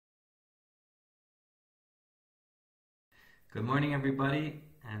Good morning, everybody,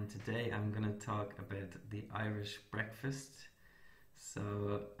 and today I'm going to talk about the Irish breakfast.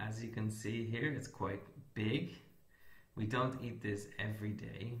 So, as you can see here, it's quite big. We don't eat this every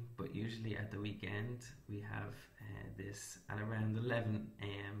day, but usually at the weekend we have this at around 11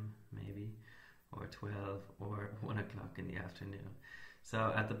 a.m. maybe, or 12 or 1 o'clock in the afternoon.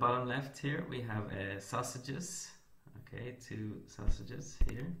 So, at the bottom left here we have sausages, okay, 2 sausages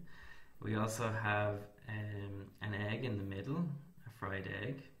here. We also have an egg in the middle, a fried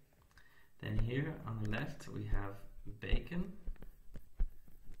egg. Then here on the left we have bacon,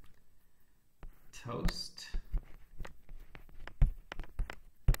 toast,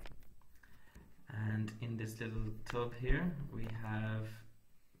 and in this little tub here we have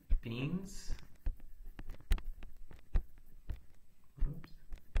beans. Oops.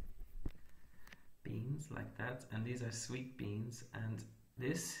 Beans like that, and these are sweet beans, and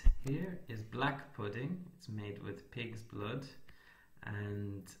this here is black pudding. It's made with pig's blood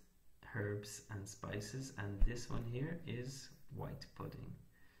and herbs and spices, and this one here is white pudding.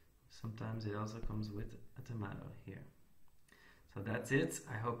 Sometimes it also comes with a tomato here. So that's it.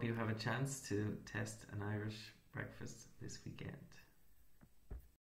 I hope you have a chance to test an Irish breakfast this weekend.